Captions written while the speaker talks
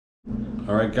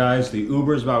All right, guys, the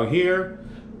Uber's about here.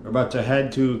 We're about to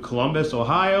head to Columbus,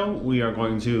 Ohio. We are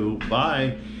going to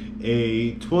buy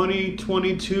a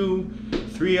 2022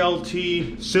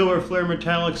 3LT Silver Flare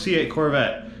Metallic C8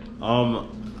 Corvette.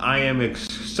 I am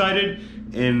excited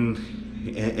and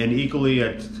equally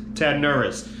a tad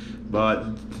nervous, but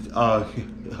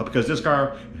because this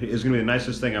car is going to be the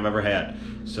nicest thing I've ever had.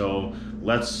 So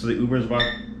the Uber's about,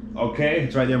 okay,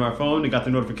 it's right there on my phone. I got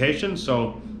the notification,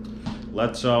 so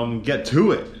let's get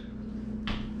to it.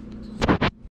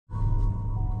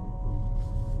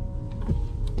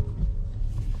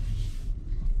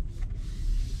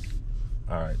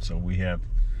 All right, so we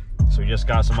just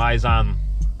got some eyes on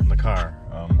the car.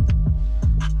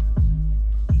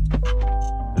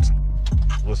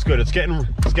 It looks good. It's getting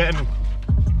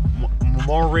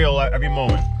more real every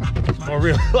moment. More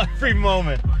real every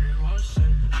moment.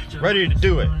 Ready to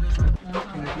do it.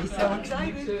 Be so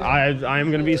excited. I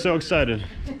am gonna be so excited.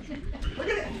 Look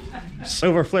at it.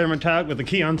 Silver Flare Metallic with the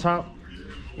key on top.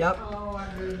 Yep.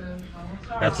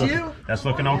 That's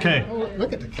looking okay. Oh,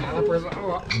 look at the calipers.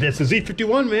 Oh. This is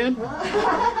E51, man.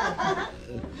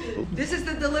 This is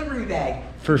the delivery bag.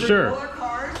 For sure.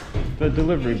 Cars The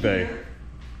delivery bay.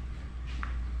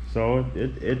 So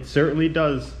it certainly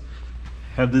does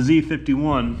have the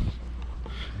Z51.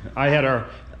 I had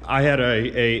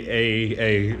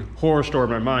a horror story in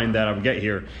my mind that I would get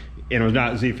here, and it was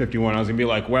not Z51. I was gonna be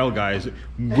like, well, guys,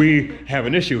 we have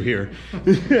an issue here. I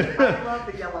love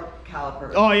the yellow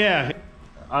calipers. Oh yeah,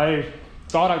 I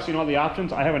thought I've seen all the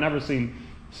options. I haven't ever seen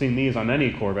these on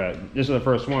any Corvette. This is the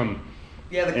first one.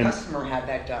 Yeah, the customer had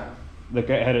that done. They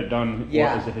had it done.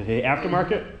 Yeah. What, is it the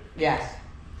aftermarket? Yes.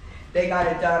 They got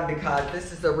it done because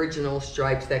this is the original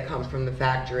stripes that come from the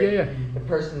factory. Yeah. The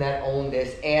person that owned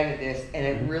this added this, and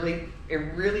it really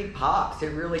pops.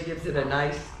 It really gives it a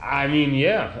nice. I mean,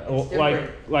 yeah.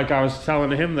 Like I was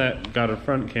telling him that got a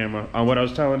front camera. What I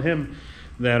was telling him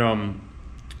that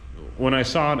when I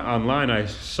saw it online, I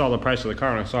saw the price of the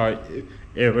car and I saw it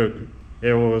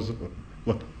was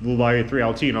like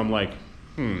 3LT, and I'm like,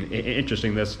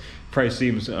 interesting. This price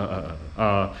seems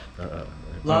low.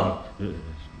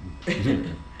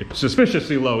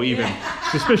 Suspiciously low, even. Yeah.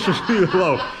 Suspiciously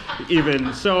low,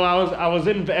 even. So I was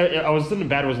in bed.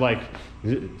 It was like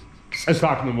 6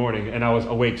 o'clock in the morning, and I was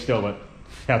awake still, but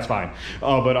that's fine. So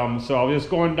I was just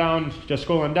scrolling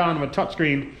down with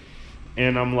touchscreen,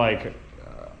 and I'm like,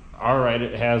 all right,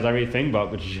 it has everything,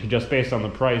 but just based on the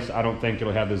price, I don't think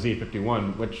it'll have the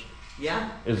Z51, which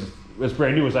is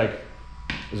brand new. It's a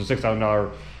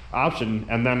 $6,000 option,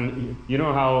 and then you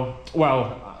know how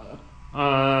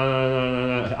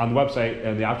on the website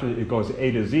and the option it goes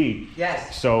A to Z.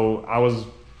 Yes. So I was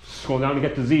scrolling down to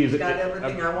get to Z. It's got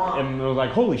everything I want. And I was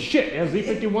like, holy shit, it has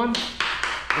Z51?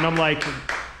 And I'm like,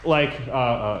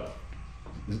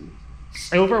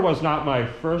 silver was not my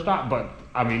first op, but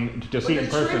I mean, to see it in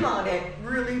person. The trim on it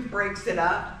really breaks it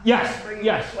up. Yes.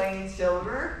 Plain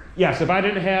silver. Yes, if I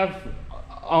didn't have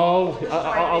all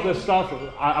this stuff,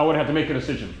 I would have to make a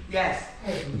decision. Yes.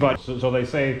 But so they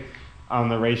say on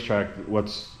the racetrack,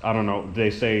 I don't know, they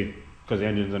say because the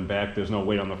engine's in back, there's no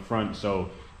weight on the front, so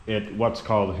what's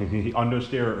called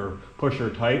understeer or pusher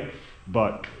tight,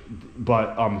 but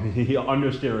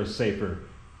understeer is safer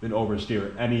than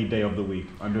oversteer any day of the week.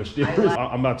 Understeer.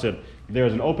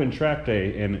 There's an open track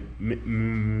day in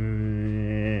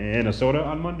Minnesota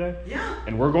on Monday. Yeah.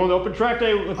 And we're going to open track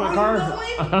day with my car.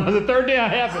 On the third day I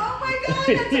have it. Oh my God,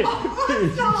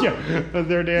 that's awesome. Yeah, the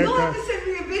third day. You'll have to send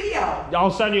me a video.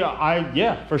 I'll send you.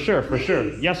 For sure.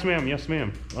 Yes,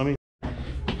 ma'am.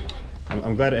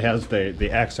 I'm glad it has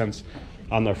the accents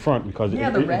on the front because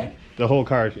the red. The whole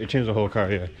car. It changed the whole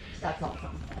car. Yeah. That's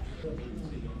awesome.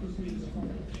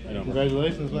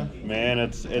 Congratulations, man. Man,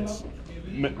 it's.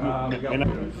 Yeah,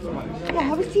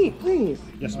 have a seat, please.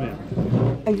 Yes, ma'am.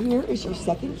 And here is your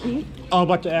second key. Oh, I'm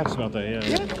about to ask about that.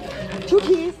 Yeah. 2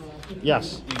 keys.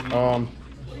 Yes. Yes.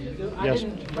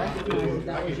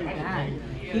 That was your dad.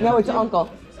 You know it's uncle.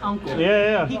 Uncle.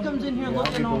 Yeah. He comes in here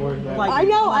looking over like I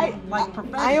know. like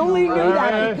professional. I only knew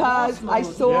that because I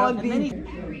saw And then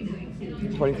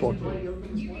the 24.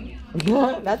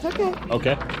 That's okay.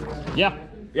 Okay. Yeah.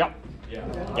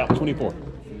 24.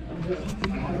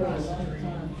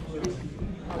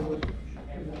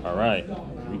 All right,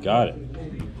 we got it.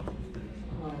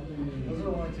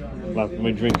 Let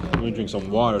me drink some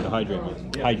water to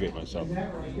hydrate myself.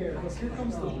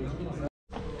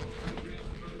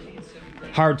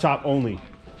 Hard top only.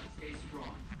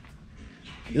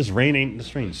 This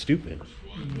rain's stupid.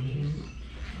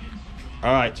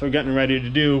 All right, so we're getting ready to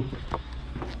do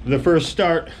the first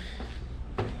start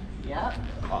Yep.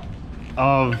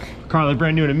 of car that's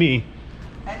brand new to me.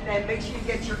 And then make sure you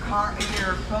get your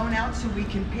phone out so we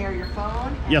can pair your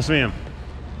phone. Yes, ma'am.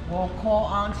 We'll call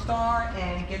OnStar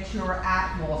and get your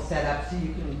app all set up so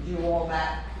you can do all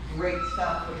that great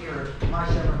stuff with your My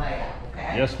Chevrolet app,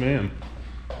 okay? Yes, ma'am.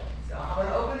 So I'm going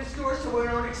to open this door so we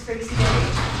don't asphyxiate.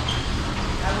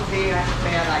 That would be a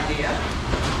bad idea.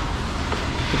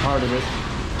 It's part of it.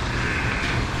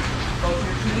 Both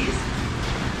your keys,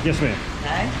 Yes, ma'am.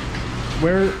 okay?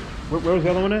 Where was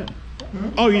the other one at?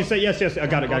 Oh, you said yes. I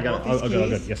got it. Both Oh, these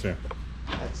good. keys. Yes, ma'am.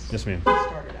 Let's Yes, ma'am.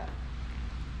 start it up.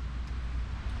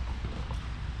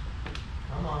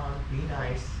 Come on, be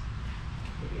nice.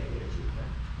 Maybe I need a toothpick.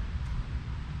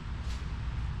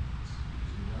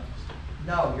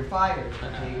 No, you're fired,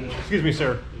 JD. Excuse me,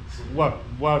 sir. What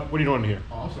are you doing here?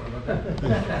 Oh, I'm sorry about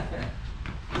that.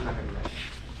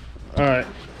 All right.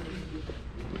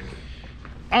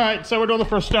 All right. So we're doing the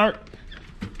first start.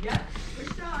 Yep,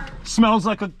 good start. Smells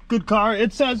like a good car.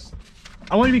 It says,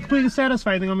 I want to be completely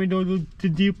satisfied. I think I'm going to do the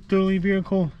deep duty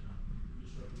vehicle.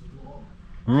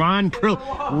 Ron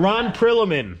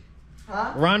Prilliman.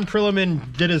 Huh? Ron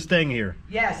Prilliman did his thing here.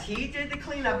 Yes, he did the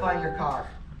cleanup on your car.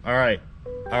 All right.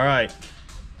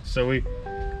 So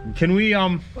can we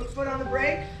Put foot on the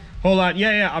brake. hold on.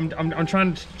 Yeah. I'm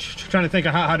trying to think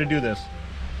of how to do this.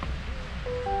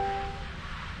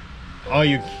 Oh,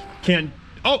 you can't.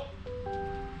 Oh.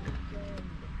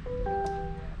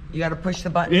 You got to push the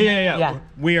button. Yeah.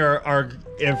 We are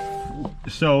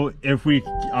if we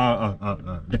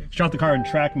shut the car in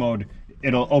track mode,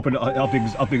 it'll open up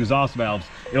the exhaust valves.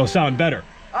 It'll sound better.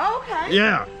 Oh, okay.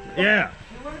 Yeah.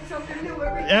 You learn something new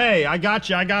every day. Hey, I got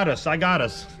you. I got us.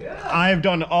 Good. I've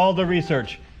done all the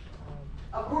research.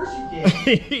 Of course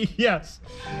you did. Yes.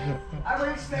 I would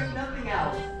expect nothing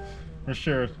else. For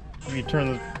sure. Let me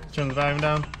turn the volume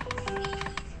down.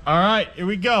 All right, here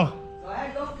we go. Go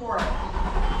ahead, go for it.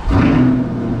 There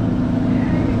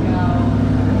you go.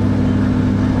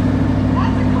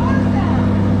 That's a car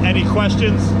sound. Any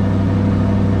questions?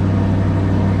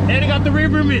 And I got the rear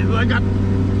mirror. I got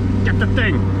the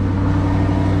thing.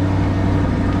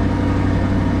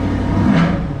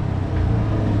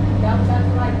 Yep, that's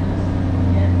right.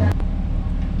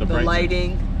 The The bright-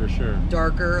 lighting, for sure.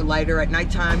 darker, lighter at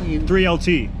nighttime.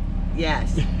 3LT.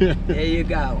 Yes. There you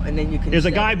go. And then you can. There's a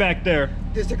sit. guy back there.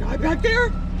 There's a guy back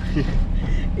there.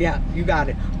 Yeah, you got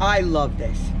it. I love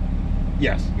this.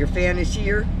 Yes. Your fan is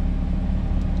here.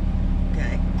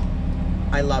 Okay.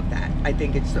 I love that. I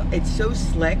think it's so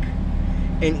slick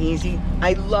and easy.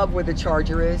 I love where the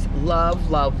charger is. Love.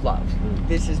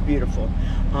 This is beautiful.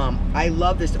 I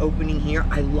love this opening here.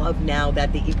 I love now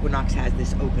that the Equinox has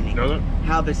this opening. Does it?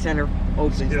 How the center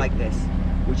opens like this.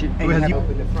 And you Has have you-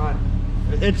 open the front.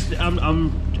 It's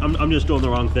I'm just doing the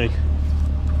wrong thing.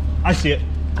 I see it.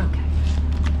 Okay.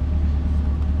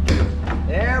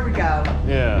 There we go.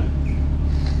 Yeah.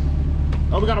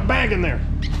 Oh, we got a bag in there.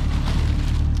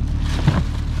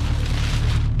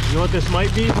 You know what this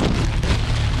might be?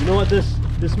 You know what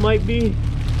this might be?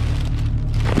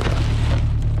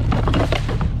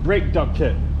 Brake duct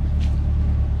kit.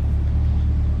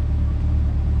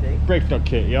 See? Brake duct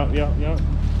kit. Yep.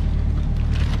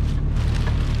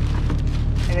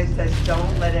 And it says,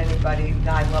 don't let anybody,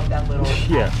 I love that little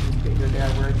Yeah. action figure there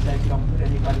where it says, don't put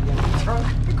anybody in the trunk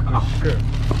of the car. Sure.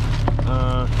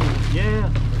 Yeah,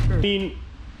 for sure. I mean,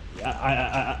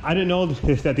 I didn't know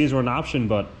that these were an option,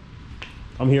 but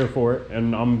I'm here for it,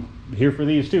 and I'm here for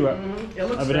these too. It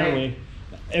looks Evidently,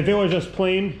 if it was just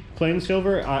plain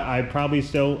silver, I probably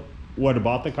still would have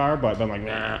bought the car, but I'm like,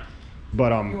 nah.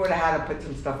 But You would have had to put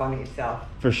some stuff on it yourself,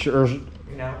 for sure, you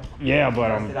know? yeah. But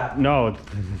Dress it up. no,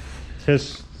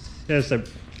 his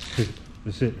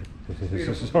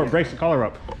breaks the color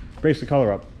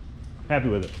up. Happy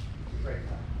with it.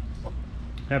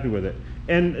 Happy with it.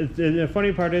 And the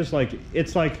funny part is, like,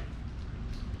 it's like,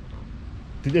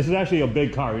 this is actually a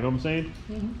big car, you know what I'm saying?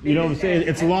 You know what I'm saying?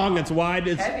 It's long, it's wide,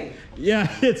 it's heavy. Yeah,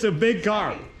 it's a big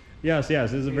car. heavy. Yes,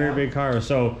 it's a very big car.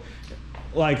 So,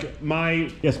 like,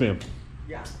 yes, ma'am.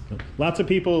 Yeah. Lots of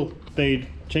people, they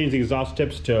change the exhaust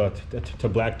tips to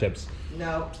black tips.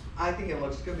 No, I think it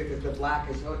looks good because the black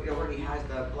it already has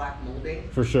the black molding,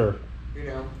 For sure. you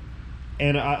know?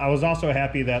 And I was also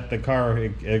happy that the car,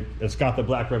 it's got the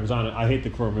black rims on it. I hate the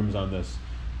chrome rims on this.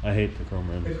 I hate the chrome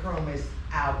rims. The chrome is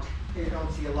out. You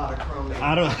don't see a lot of chrome.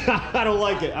 I don't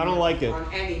like it. I don't like it. On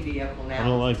any vehicle now. I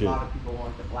don't like a it. lot of people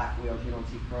want the black wheels. You don't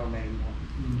see chrome anymore.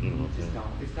 Mm-hmm. Just don't.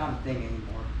 It's not a thing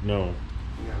anymore. No,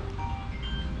 You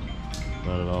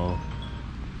know? not at all.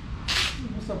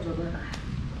 What's up,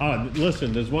 Joe?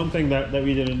 Listen, there's one thing that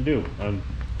we didn't do.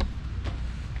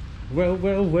 Well,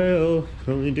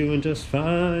 only doing just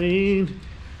fine.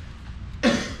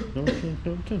 We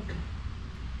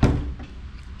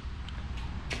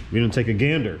didn't take a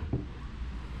gander.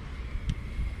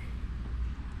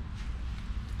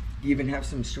 You even have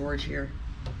some storage here.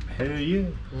 Hell yeah.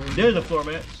 There's the floor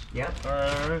mats. Yep.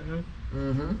 Alright.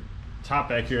 Mm-hmm. Top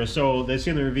back here. So they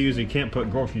see in the reviews you can't put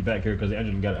groceries back here because the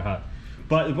engine got it hot.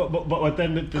 But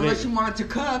then Unless you want it to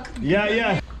cook.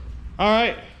 Yeah.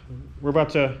 Alright. We're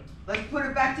about to Let's put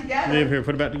it back together. leave here,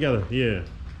 put it back together. Yeah.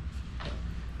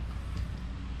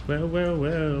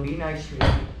 Well. Be nice to me.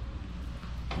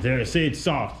 There, see, it's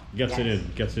soft. Gets it Yes.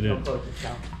 in. Gets it Don't in. close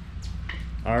yourself.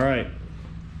 Alright.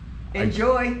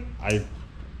 Enjoy.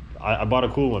 I bought a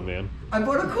cool one, man. I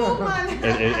bought a cool one.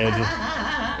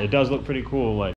 It does look pretty cool. Like.